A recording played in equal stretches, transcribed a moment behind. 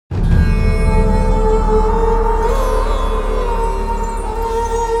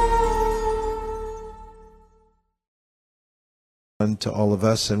to all of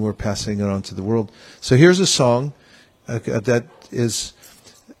us, and we're passing it on to the world. So here's a song that is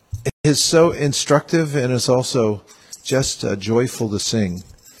so instructive and is also just joyful to sing.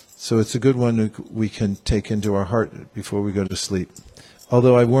 So it's a good one we can take into our heart before we go to sleep.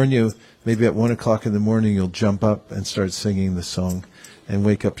 Although I warn you, maybe at 1 o'clock in the morning you'll jump up and start singing the song and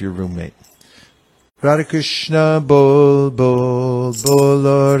wake up your roommate. Radha Krishna bol bol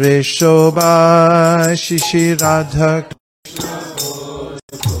bolo re shobai Shishi Radha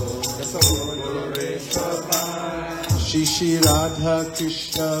Shishi Radha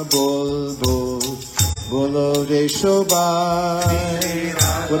Krishna bol bol bolo re shobai.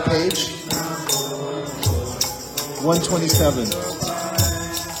 What page? 127.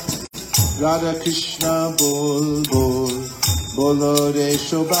 Radha Krishna bol bol bolo re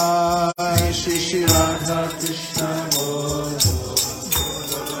shobai Shishi Radha Krishna bol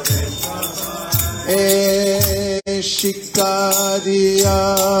bolo re shobai. Shikha diya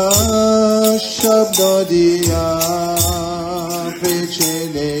shabdo diya peche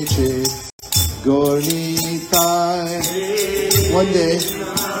leche Gaur Nitai. One day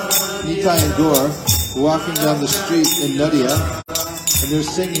Nitai and Gaur were walking down the street in Nadia, and they're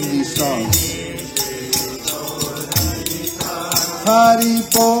singing these songs. Hari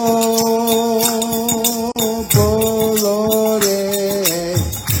bolo re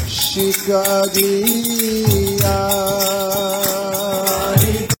shikha diya.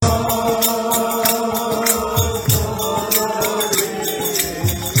 Hari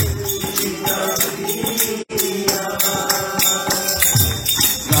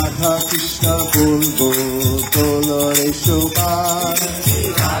Radha Krishna bol bol bolo re shobai.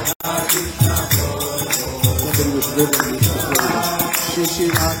 Somebody was living this before. Shishi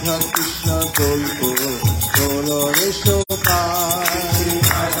Radha Krishna bol bol bolo re shobai.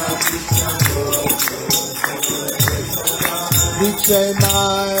 Niche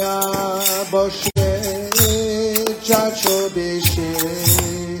maya boshe chacho beshe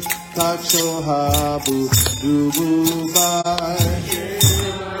tacho habu dubu bai.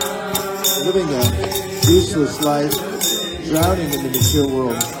 Living a useless life, drowning in the material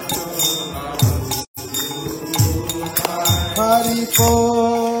world. Hari bolo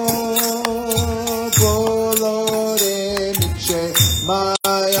re niche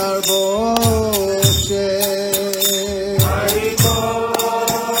mayar boshe. Hari bolo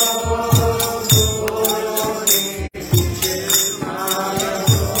re niche mayar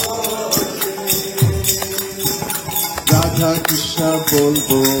boshe. Radha Krishna bol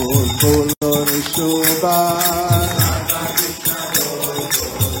bol bolo re shobai.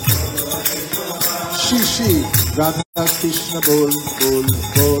 Shishi Radha Krishna bol bol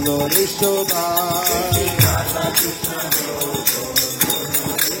bolo re shobai.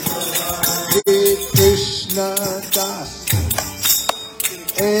 Krishna das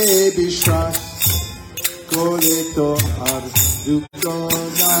e bishwas kore to har dukho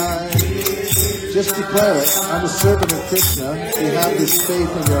nai. Just declare it. I'm a servant of Krishna. If you have this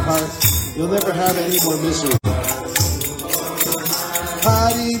faith in your heart, you'll never have any more misery.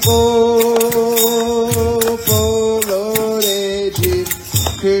 Hari bolo re jiv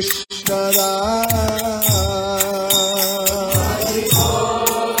Krishna Hari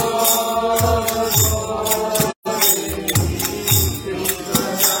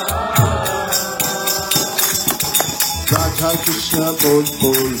Radha Krishna bol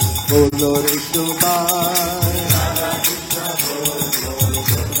bol bolo re shobai.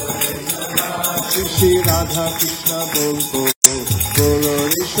 Shishi Radha Krishna bol bol bolo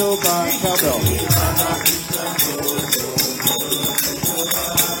re shobai. Cowbell.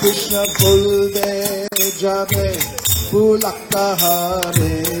 Krishna bulbe jabe pulakka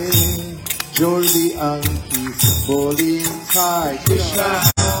hare jordi anki boli khai. Krishna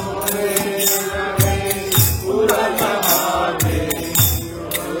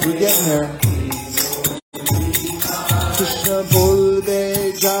we're getting there. Krishna bulbe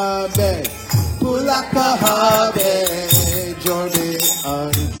jabe pulakka hare jordi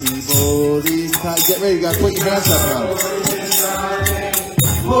anki boli khai. Get ready, you gotta put your hands up now.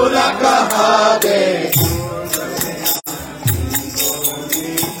 Pulakka hare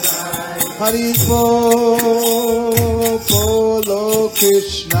Hari bolo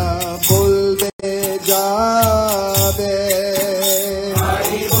Krishna bolbe jabe.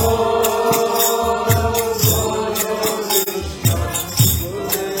 Hari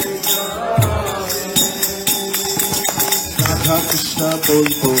Radha Krishna bol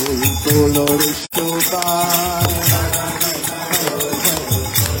bol bolo re shobai.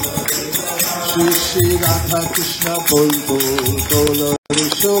 Shishi Radha Krishna bol bol bolo re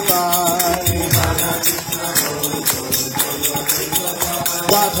shobai.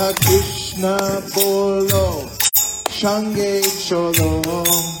 Radha Krishna bolo, Shange cholo,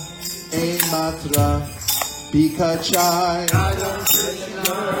 e matra, pikachai. Radha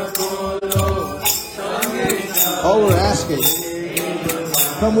Krishna bolo, Shange cholo. All we're asking,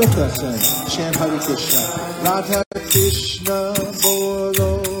 come with us and chant Hare Krishna. Radha Krishna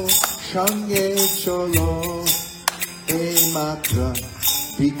bolo, Shange cholo, e matra,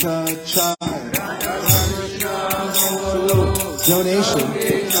 pikachai. Donation.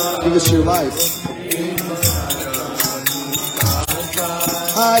 Give us your life.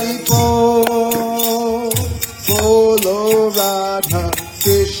 Haribo, bolo Radha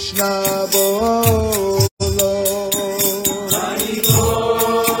Krishna bolo. Haribo,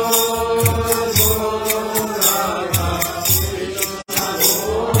 bolo Radha Krishna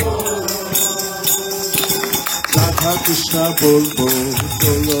bolo. Radha Krishna bolo,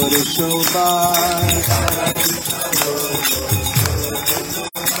 bolo re shobai.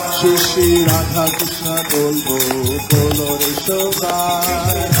 Shri Radha Krishna bolo, bolo re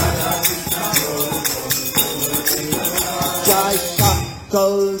shobai. Jai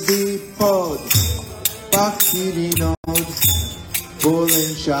Sakal Vipod, Bhakti Vinod,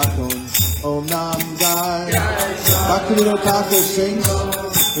 Bolen Shakon, Om Nam Gai. Bhakti Vinod Thakur sings,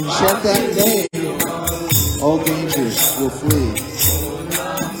 when you chant that name, all dangers will flee.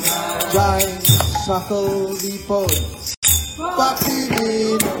 Jai Sakal Vipod, Bhakti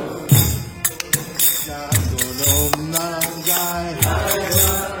Vinod, Om Nam Gai.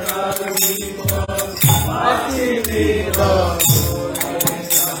 Bhakti Vinod,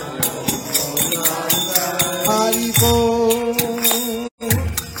 Haribo,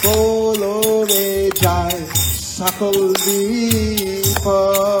 bolo re jai Sakal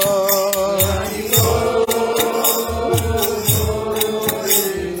Vipod.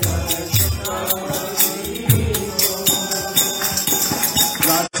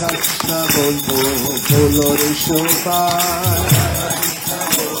 Bolo re shobai.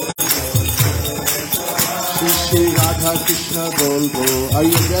 Shri Radha Krishna bolo. Are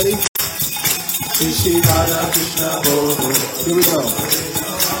you ready? Shri Radha Krishna bolo. Here we go.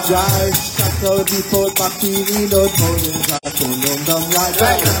 Jai Sakal Vipod Bhakti Vinod Bolen Shakon Om Nam Gai.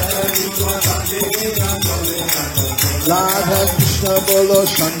 Radha Krishna bolo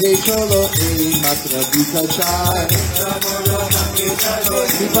Shange cholo e matra pikachai.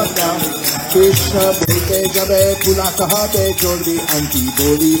 Keep up now. Krishna bolte jabe pula kahabe jodi anti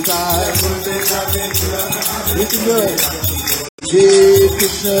boli kai. You can do it. Shri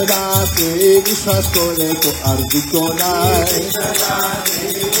Krishna dase vishwas kore to arju konai.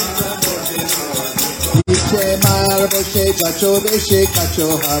 Niche mar boshe jacho beshe kacho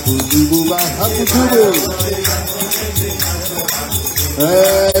habu dubu ba habu dubu.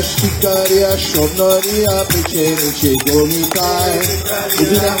 Shikaria shobnoria peche niche gomikai. We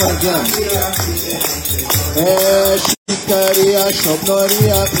do that one again. Shikaria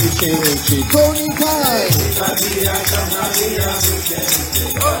shobnoria peche niche gomikai.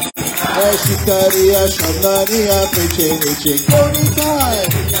 Shikaria shobnoria peche niche gomikai.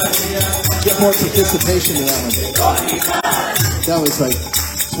 Get more participation in that one. That was like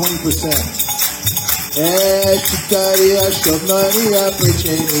 20%. Shikaria shobnoria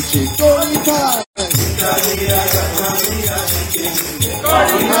peche niche gomikai.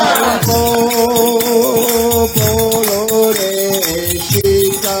 Haribo, bolo re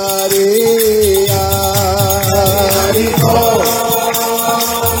shikaria. Haribo.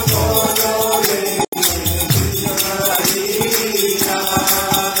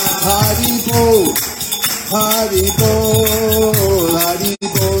 Haribo,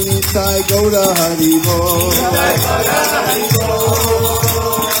 Haribo, Nitai Gaura Haribo.